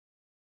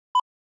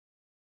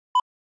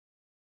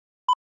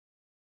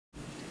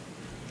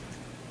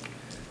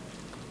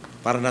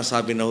para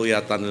nasabi na ho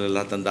yata nila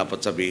lahat ng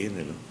dapat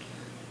sabihin. No?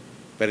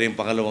 Pero yung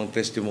pangalawang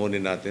testimony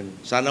natin,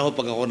 sana ho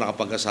pag ako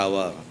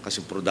nakapag-asawa,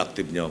 kasi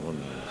productive niyo ako.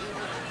 No?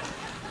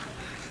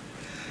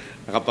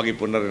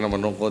 Nakapag-ipon na rin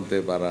naman ng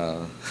konti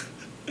para...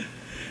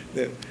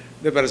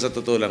 pero sa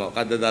totoo lang,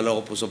 kada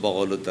dalaw ko po sa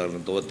Bacolod,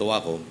 tuwa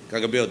ko.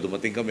 Kagabi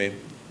dumating kami,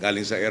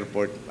 galing sa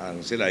airport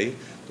ang Silay,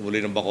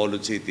 tumuloy ng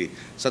Bacolod City.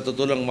 Sa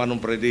totoo lang, Manong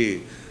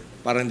Freddy,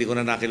 parang hindi ko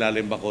na nakilala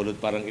yung Bacolod,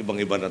 parang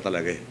ibang-iba na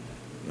talaga eh.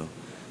 No?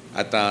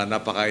 At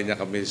napakain niya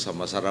kami sa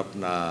masarap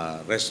na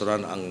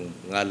restaurant. Ang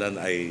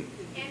ngalan ay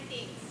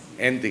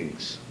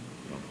Endings.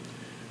 No?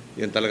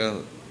 Yun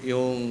talagang,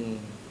 yung...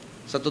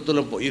 Sa totoo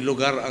lang po, yung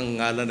lugar ang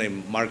ngalan ay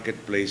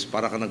marketplace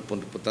para ka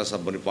nagpunta sa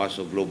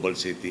Bonifacio Global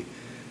City.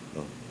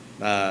 No?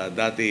 Na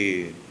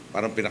dati,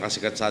 parang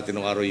pinakasikat sa atin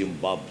ng araw yung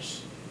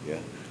Bob's.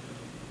 Yeah?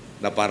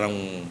 Na parang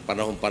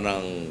panahon pa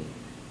ng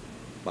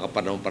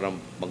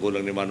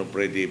magulang ni Manong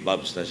Freddy,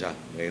 Bob's na siya.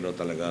 Ngayon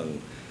talagang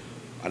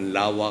ang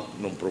lawak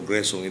ng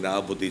progresong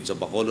inaabot dito sa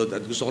Bacolod.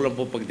 At gusto ko lang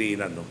po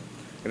pagdiinan. No?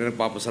 Kaya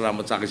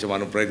nagpapasalamat sa akin si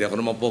Manong Freddy. Ako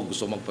naman po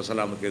gusto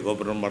magpasalamat kay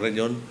Governor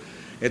Marañon.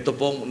 Ito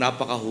pong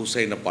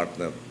napakahusay na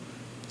partner.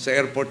 Sa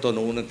airport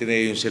noong unang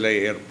tinayo yung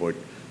Silay Airport,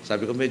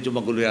 sabi ko medyo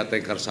magulo yata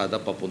yung karsada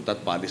papunta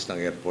at paalis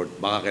ng airport.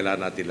 Baka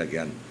kailangan natin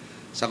lagyan.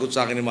 Sagot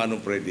sa akin ni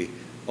Manong Freddy,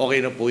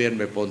 okay na po yan,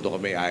 may pondo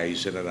kami,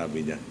 ayusin na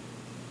namin yan.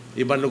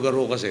 Ibang lugar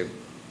ho kasi,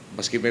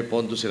 maski may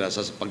pondo sila,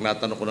 pag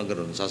natanong ko ng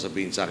gano'n,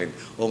 sasabihin sa akin,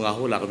 nga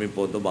wala kaming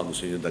pondo, ba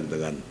gusto nyo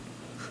dagdagan.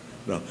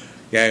 No?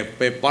 Kaya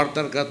may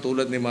partner ka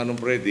tulad ni Manong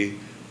Freddy,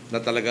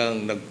 na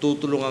talagang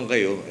nagtutulungan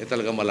kayo,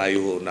 talagang malayo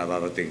ho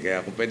nararating.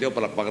 Kaya kung pwede ho,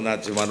 palakpakan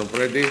natin si Manong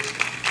Freddy.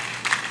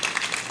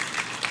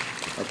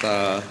 At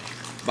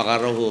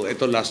baka raw ho,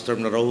 ito last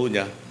term na raw ho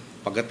niya,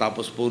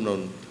 pagkatapos po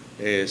nun,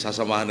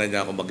 sasamahan na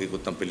niya ako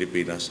mag-ikot ng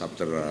Pilipinas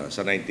after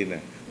sa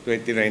 2019.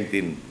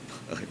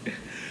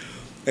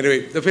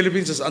 Anyway, the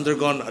Philippines has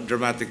undergone a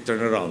dramatic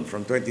turnaround.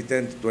 From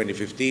 2010 to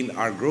 2015,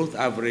 our growth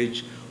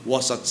average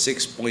was at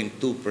 6.2%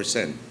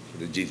 for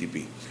the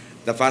GDP,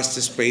 the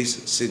fastest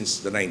pace since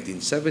the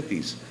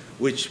 1970s,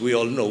 which we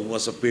all know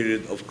was a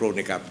period of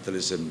crony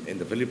capitalism in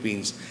the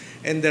Philippines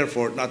and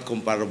therefore not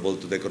comparable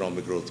to the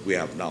economic growth we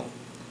have now.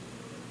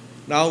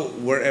 Now,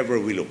 wherever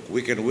we look,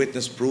 we can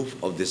witness proof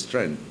of this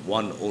trend.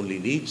 One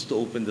only needs to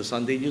open the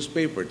Sunday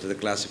newspaper to the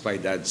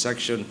classified ads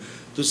section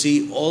to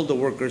see all the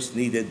workers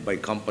needed by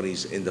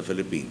companies in the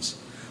Philippines.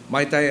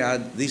 Might I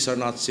add, these are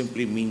not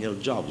simply menial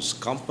jobs.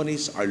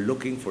 Companies are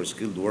looking for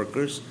skilled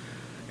workers,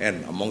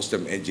 and amongst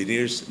them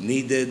engineers,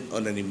 needed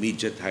on an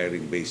immediate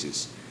hiring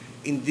basis.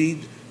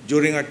 Indeed,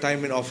 during our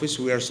time in office,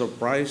 we are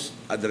surprised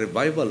at the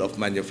revival of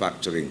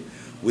manufacturing,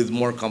 with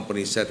more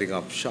companies setting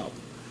up shop.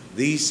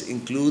 These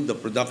include the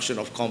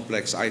production of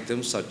complex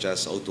items such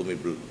as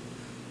automobile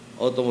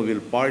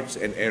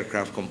parts and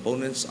aircraft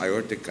components,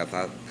 aortic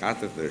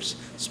catheters,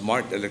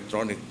 smart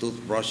electronic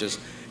toothbrushes,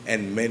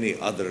 and many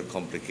other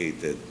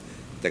complicated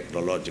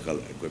technological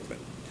equipment.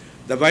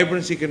 The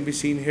vibrancy can be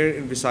seen here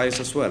in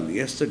Visayas as well.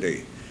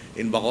 Yesterday,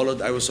 in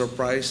Bacolod, I was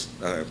surprised.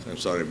 I'm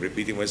sorry, I'm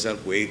repeating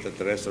myself. We ate at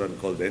a restaurant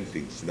called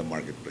Endings in the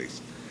marketplace,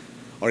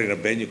 or in a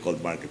venue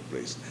called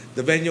Marketplace.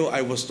 The venue,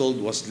 I was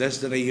told, was less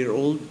than a year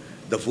old.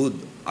 The food,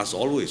 as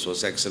always,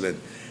 was excellent.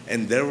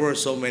 And there were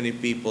so many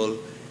people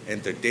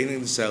entertaining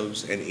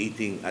themselves and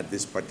eating at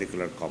this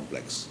particular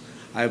complex.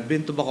 I've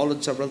been to Bacolod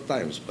several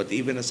times, but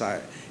even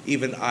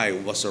I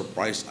was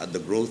surprised at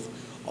the growth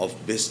of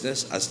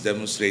business as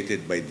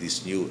demonstrated by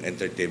these new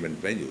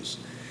entertainment venues.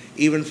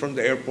 Even from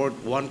the airport,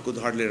 one could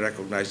hardly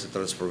recognize the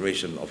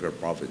transformation of your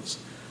province.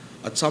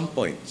 At some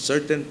point,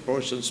 certain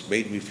portions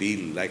made me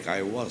feel like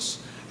I was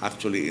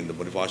actually in the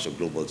Bonifacio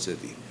Global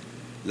City.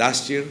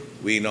 Last year,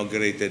 we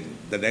inaugurated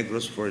the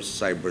Negros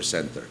first cyber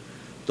center.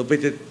 To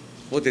put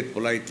it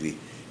politely,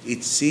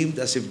 it seemed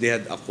as if they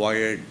had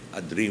acquired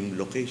a dream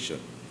location.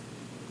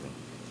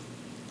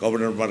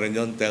 Governor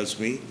Marañon tells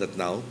me that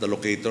now the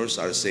locators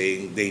are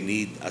saying they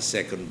need a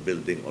second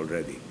building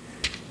already.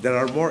 There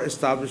are more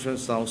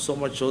establishments now, so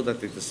much so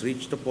that it has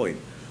reached the point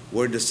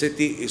where the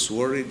city is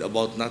worried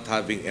about not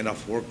having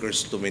enough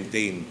workers to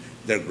maintain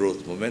their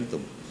growth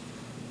momentum.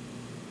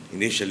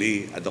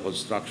 Initially at the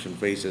construction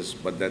phases,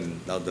 but then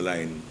down the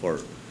line for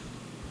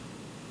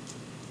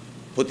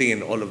putting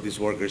in all of these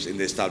workers in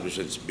the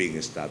establishments being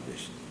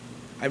established.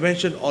 I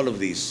mention all of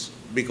these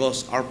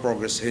because our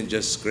progress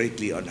hinges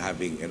greatly on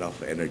having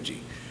enough energy.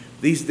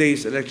 These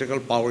days, electrical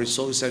power is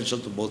so essential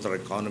to both our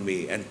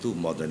economy and to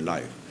modern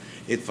life.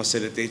 It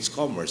facilitates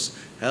commerce,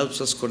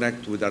 helps us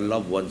connect with our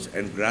loved ones,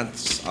 and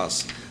grants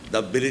us the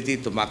ability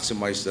to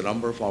maximize the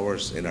number of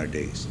hours in our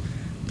days.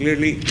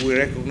 Clearly, we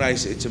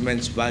recognize its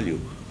immense value,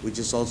 which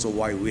is also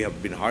why we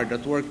have been hard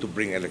at work to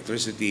bring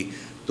electricity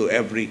to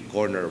every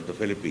corner of the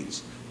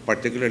Philippines,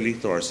 particularly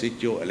through our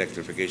sitio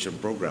electrification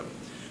program.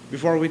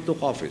 Before we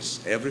took office,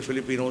 every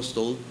Filipino was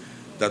told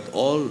that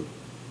all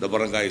the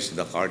barangays in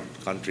the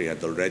country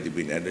had already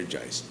been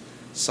energized.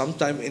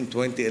 Sometime in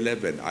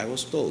 2011, I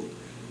was told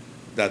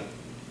that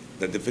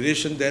the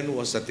definition then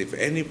was that if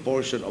any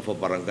portion of a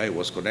barangay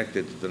was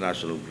connected to the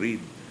national grid,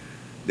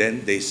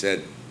 then they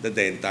said that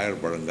the entire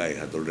barangay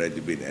had already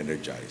been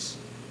energized.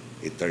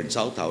 It turns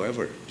out,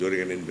 however,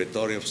 during an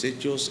inventory of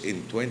sitios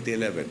in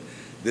 2011,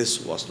 this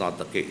was not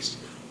the case.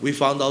 We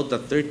found out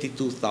that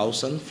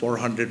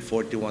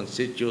 32,441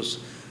 sitios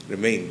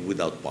remained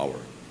without power.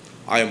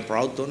 I am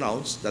proud to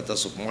announce that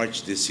as of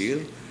March this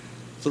year,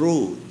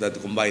 through the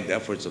combined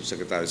efforts of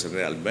Secretaries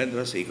General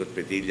Almendras, Ikot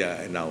Petilla,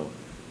 and now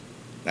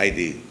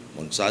Naidi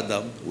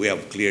Monsada, we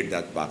have cleared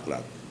that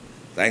backlog.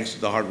 Thanks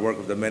to the hard work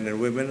of the men and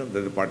women of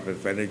the Department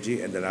of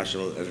Energy and the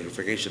National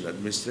Electrification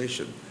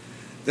Administration,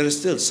 there are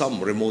still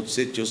some remote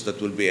sitios that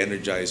will be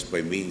energized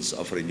by means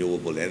of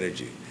renewable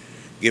energy,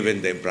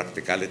 given the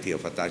impracticality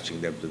of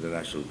attaching them to the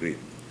national grid.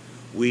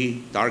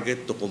 We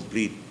target to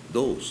complete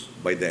those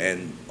by the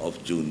end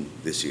of June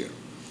this year.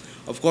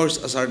 Of course,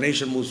 as our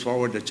nation moves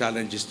forward, the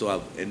challenge is to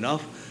have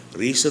enough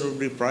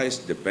reasonably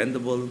priced,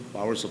 dependable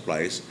power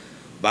supplies,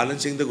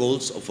 balancing the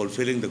goals of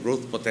fulfilling the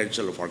growth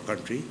potential of our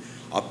country,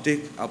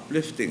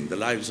 uplifting the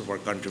lives of our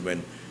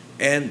countrymen,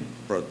 and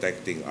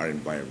protecting our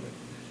environment.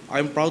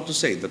 I'm proud to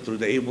say that through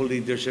the able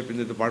leadership in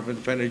the Department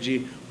of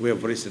Energy, we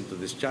have risen to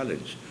this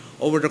challenge.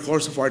 Over the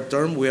course of our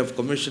term, we have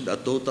commissioned a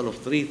total of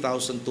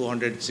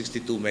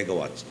 3,262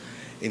 megawatts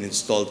in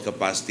installed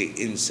capacity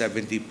in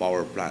 70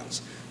 power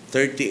plants,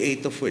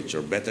 38 of which,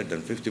 or better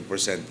than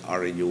 50%,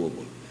 are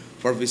renewable.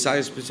 For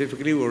Visayas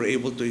specifically, we were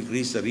able to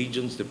increase the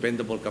region's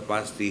dependable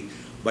capacity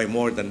by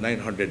more than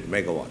 900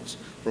 megawatts,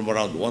 from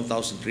around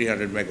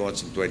 1,300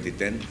 megawatts in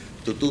 2010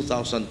 to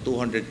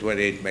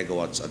 2,228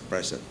 megawatts at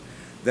present.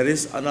 There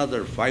is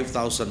another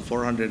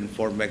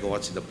 5,404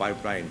 megawatts in the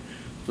pipeline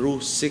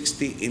through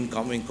 60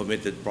 incoming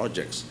committed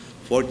projects,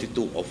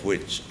 42 of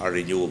which are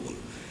renewable.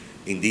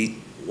 Indeed,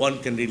 one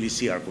can really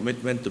see our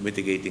commitment to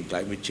mitigating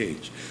climate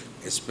change,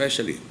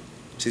 especially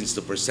since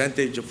the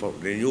percentage of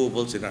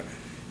renewables in our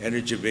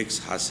energy mix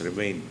has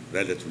remained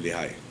relatively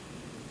high.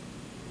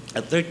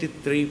 At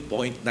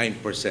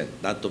 33.9%,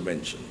 not to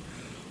mention,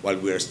 while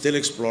we are still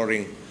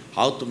exploring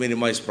how to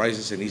minimize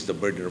prices and ease the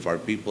burden of our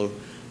people,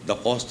 the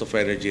cost of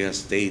energy has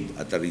stayed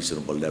at a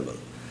reasonable level.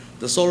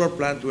 The solar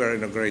plant we are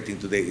inaugurating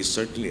today is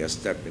certainly a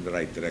step in the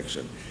right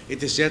direction.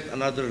 It is yet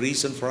another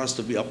reason for us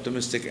to be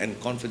optimistic and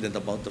confident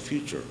about the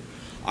future.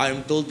 I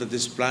am told that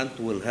this plant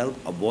will help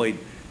avoid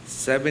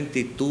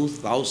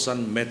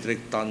 72,000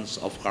 metric tons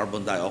of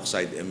carbon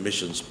dioxide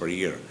emissions per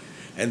year,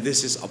 and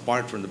this is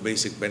apart from the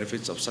basic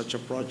benefits of such a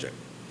project.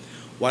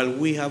 While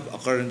we have a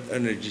current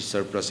energy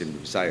surplus in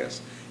Visayas,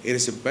 it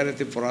is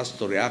imperative for us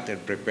to react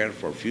and prepare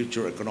for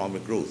future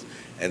economic growth,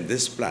 and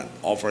this plant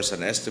offers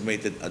an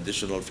estimated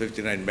additional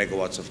 59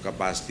 megawatts of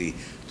capacity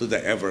to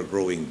the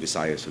ever-growing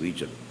Visayas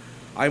region.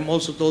 I am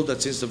also told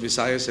that since the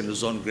Visayas and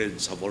Luzon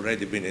grids have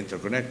already been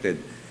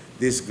interconnected,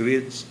 these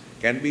grids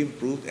can be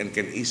improved and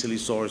can easily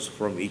source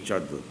from each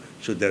other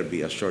should there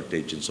be a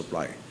shortage in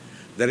supply.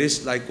 There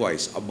is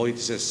likewise a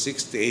Boites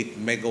 68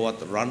 megawatt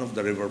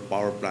run-of-the-river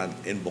power plant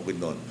in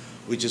Bukidnon,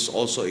 which is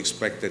also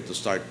expected to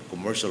start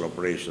commercial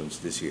operations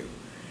this year.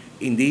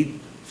 Indeed,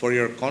 for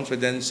your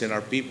confidence in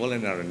our people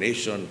and our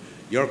nation,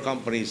 your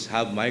companies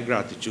have my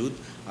gratitude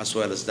as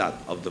well as that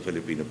of the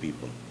Filipino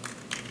people.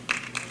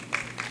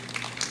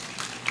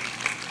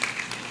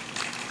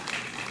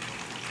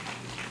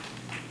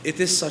 It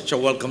is such a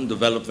welcome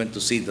development to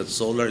see that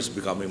solar is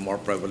becoming more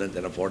prevalent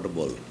and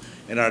affordable,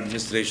 and our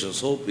administration's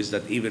hope is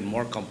that even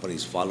more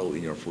companies follow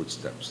in your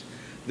footsteps.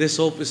 This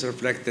hope is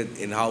reflected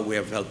in how we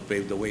have helped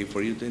pave the way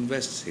for you to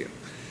invest here,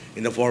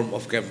 in the form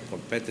of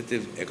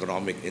competitive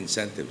economic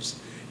incentives.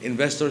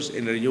 Investors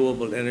in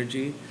renewable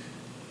energy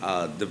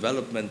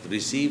development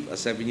receive a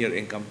 7-year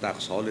income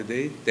tax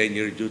holiday,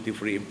 10-year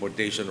duty-free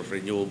importation of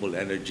renewable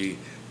energy,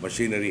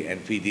 machinery,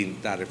 and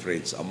feed-in tariff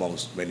rates,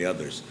 amongst many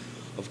others.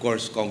 Of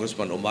course,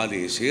 Congressman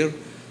O'Malley is here,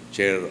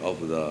 chair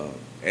of the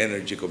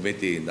Energy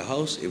Committee in the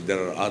House. If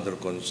there are other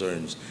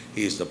concerns,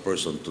 he is the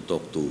person to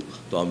talk to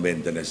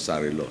amend the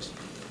necessary laws.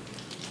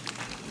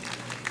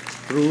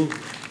 Through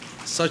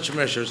such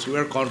measures, we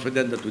are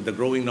confident that with the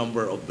growing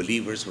number of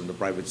believers from the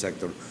private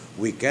sector,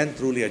 we can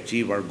truly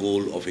achieve our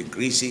goal of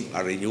increasing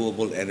our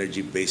renewable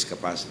energy base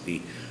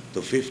capacity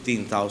to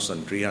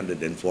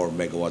 15,304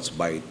 megawatts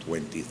by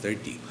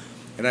 2030.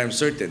 And I am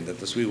certain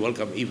that as we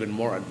welcome even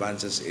more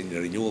advances in the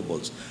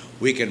renewables,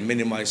 we can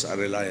minimize our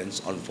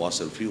reliance on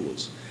fossil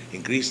fuels,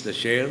 increase the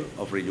share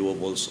of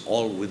renewables,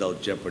 all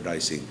without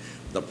jeopardizing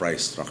the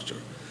price structure.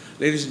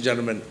 Ladies and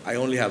gentlemen, I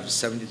only have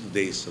 72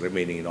 days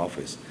remaining in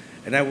office,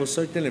 and I will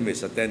certainly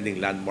miss attending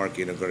landmark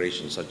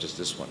inaugurations such as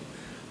this one.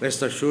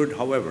 Rest assured,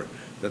 however,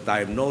 that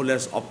I am no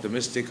less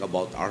optimistic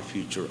about our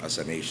future as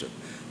a nation,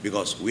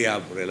 because we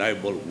have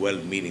reliable,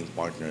 well-meaning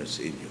partners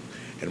in you.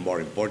 And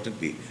more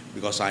importantly,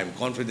 because I am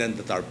confident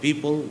that our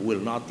people will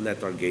not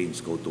let our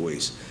gains go to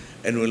waste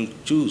and will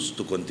choose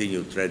to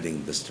continue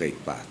treading the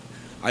straight path.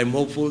 I'm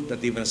hopeful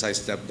that even as I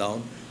step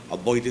down,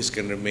 Aboitiz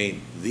can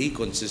remain the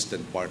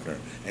consistent partner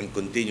and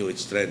continue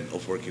its trend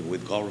of working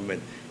with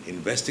government,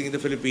 investing in the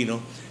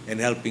Filipino, and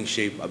helping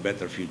shape a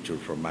better future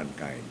for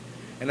mankind.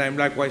 And I'm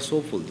likewise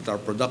hopeful that our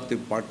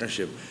productive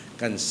partnership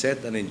can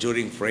set an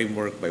enduring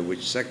framework by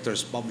which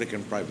sectors, public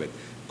and private,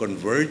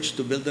 converge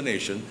to build a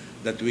nation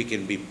that we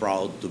can be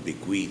proud to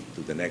bequeath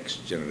to the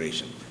next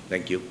generation.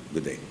 Thank you.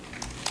 Good day.